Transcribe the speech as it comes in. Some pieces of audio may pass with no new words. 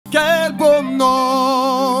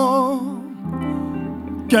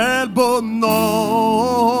beau nom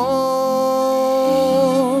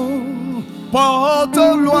porte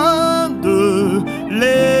loin de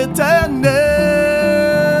l'Éternel.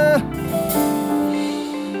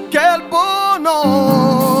 Quel beau nom,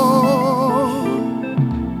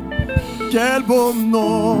 quel beau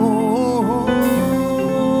nom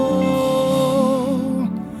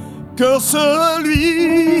que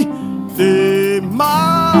celui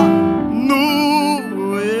d'Emmanuel.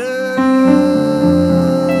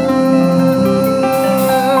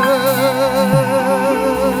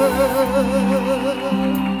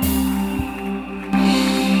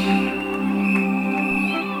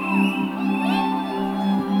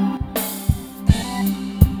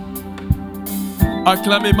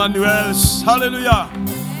 Acclame Emmanuel, alléluia.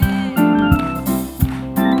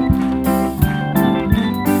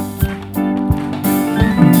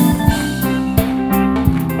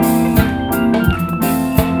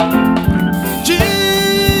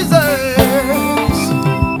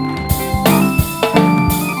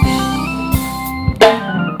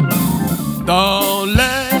 Dans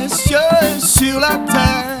les cieux, sur la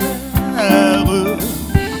terre,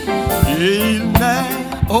 il n'est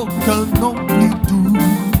aucun nom plus doux,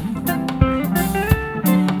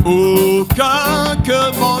 aucun que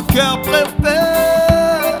mon cœur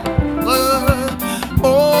préfère.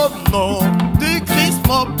 Au nom du Christ,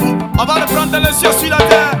 mon pou. On va le prendre dans les cieux, sur la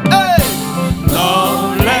terre. Hey!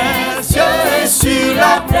 Dans les cieux, sur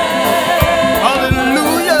la terre.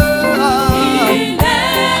 Alléluia.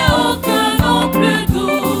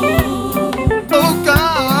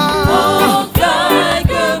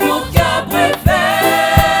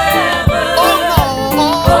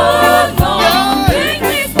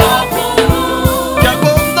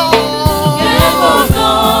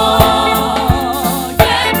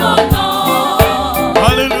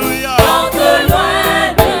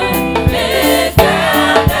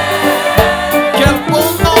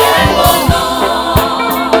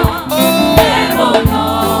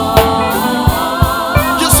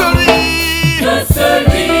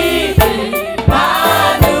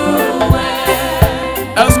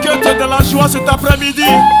 Cet après-midi,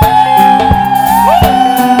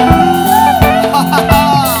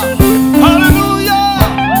 alléluia,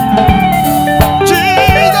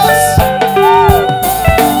 Jesus.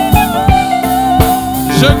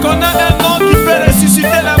 Je connais un nom qui peut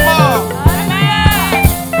ressusciter les morts.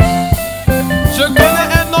 Je connais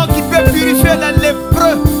un nom qui peut purifier les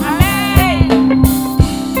lépreux.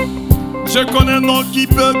 Je connais un nom qui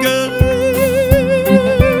peut guérir.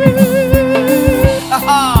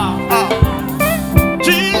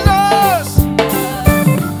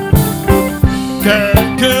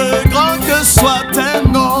 Quelque grand que soit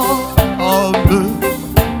un homme,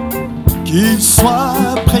 qu'il soit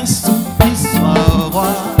prince ou qu'il soit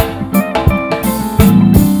roi,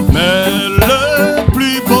 mais le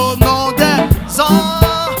plus beau nom des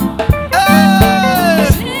hommes est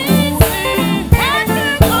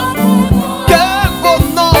quel beau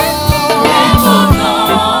nom,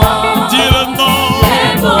 dis le nom,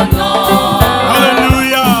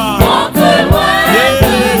 alléluia.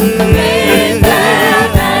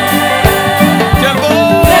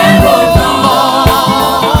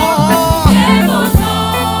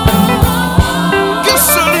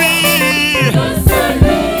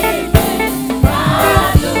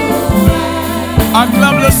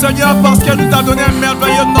 Acclame le Seigneur parce qu'elle nous a donné un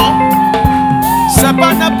merveilleux nom. C'est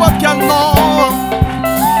pas n'importe quel nom.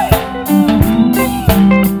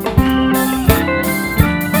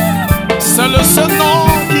 C'est le seul nom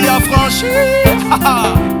qui a franchi.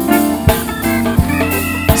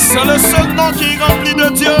 C'est le seul nom qui est rempli de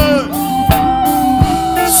Dieu.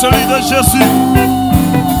 Celui de Jésus.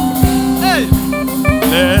 Hey!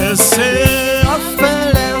 Laissez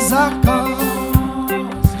faire les archanges.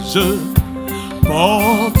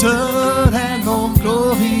 Porte les noms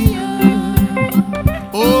glorieux.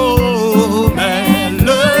 Oh, mais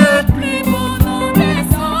le plus beau nom des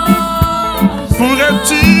anges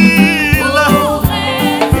pourrait-il le rendre?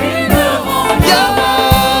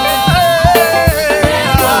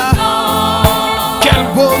 Quel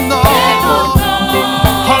beau nom!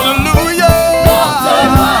 Alléluia!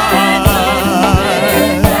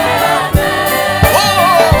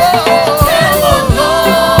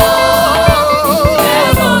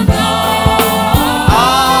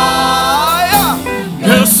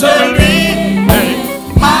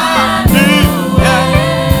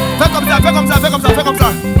 Fais comme ça.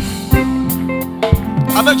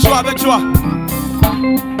 Avec joie, avec joie.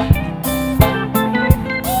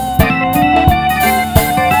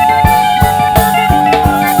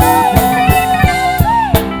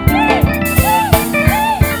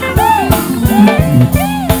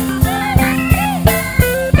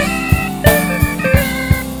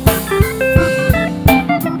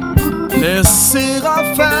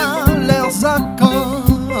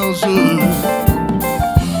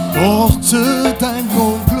 porte d'un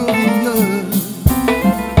nom glorieux.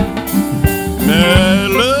 Mais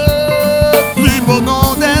le plus beau nom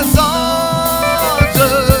des anges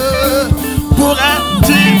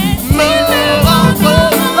pourrait-il me rendre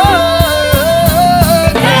heureux?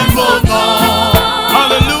 Quel beau nom!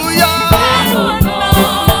 Alléluia!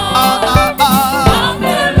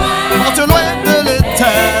 Porte loin de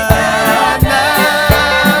l'éternel.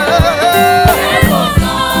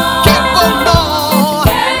 Quel beau nom!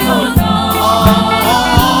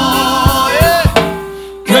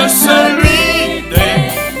 Que celui des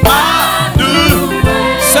nous.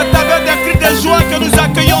 C'est avec des cris de joie que nous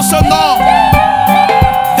accueillons ce nom.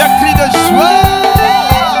 Des cris de joie.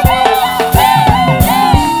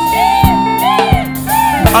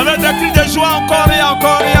 Avec des cris de joie encore et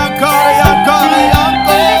encore et encore et encore et encore.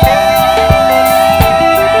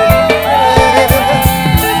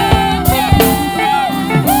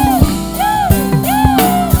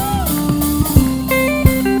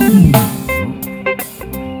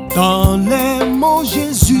 Dans les mots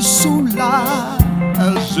Jésus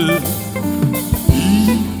soulage,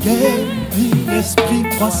 il guérit l'esprit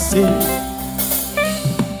froissé,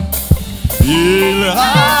 il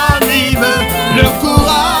ranime le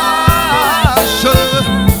courage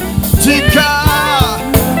du cœur.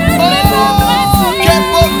 Oh, quel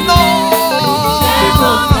beau nom!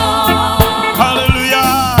 Alléluia!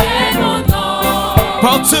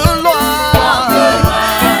 Porte loin.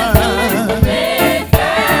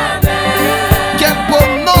 Quel beau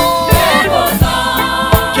nom!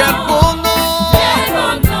 Quel beau nom!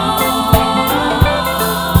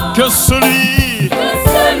 Que celui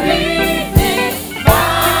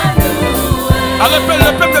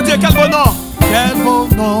le peuple de Dieu, quel beau nom! Quel beau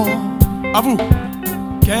nom! À vous!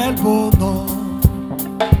 Quel beau nom!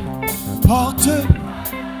 Porte.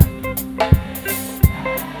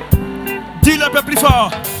 Dis-le un peu plus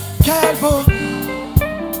fort! Quel beau!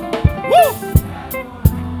 Wouh!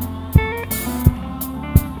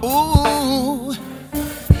 Ouh!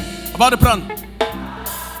 On va reprendre.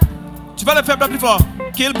 Tu vas le faire un peu plus fort.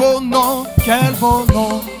 Quel beau nom! Quel beau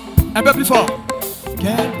nom! Un peu plus fort.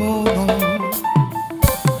 Quel beau nom!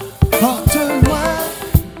 Porte loin.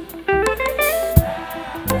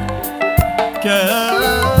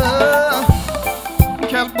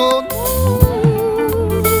 Quel beau nom.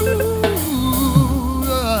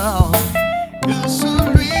 Que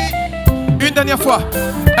celui. Une dernière fois.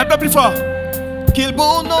 Un peu plus fort. Quel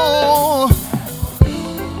beau nom.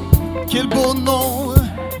 Quel beau nom.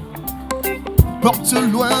 Porte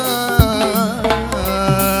loin.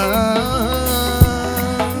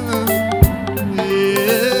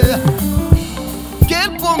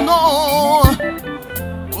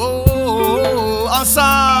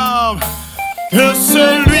 Ensemble, que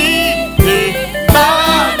celui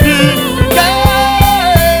d'Emmanuel.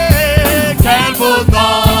 Quel beau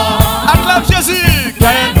nom! Acclame Jésus!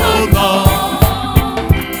 Quel beau nom!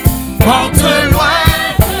 Porte loin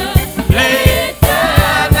l'éternel.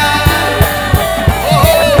 Oh,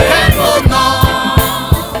 quel beau nom!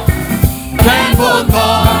 Quel beau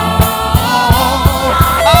nom!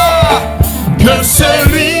 Ah, que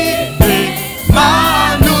celui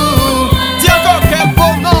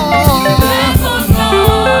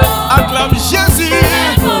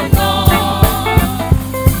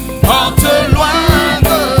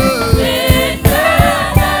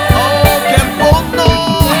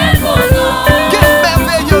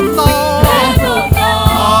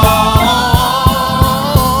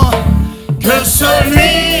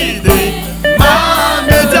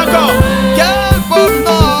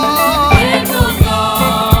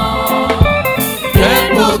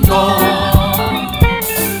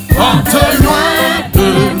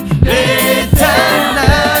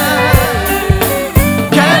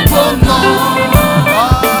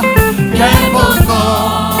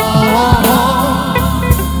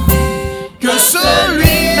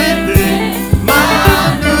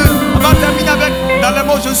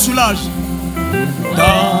soulage.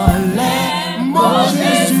 Dans les mots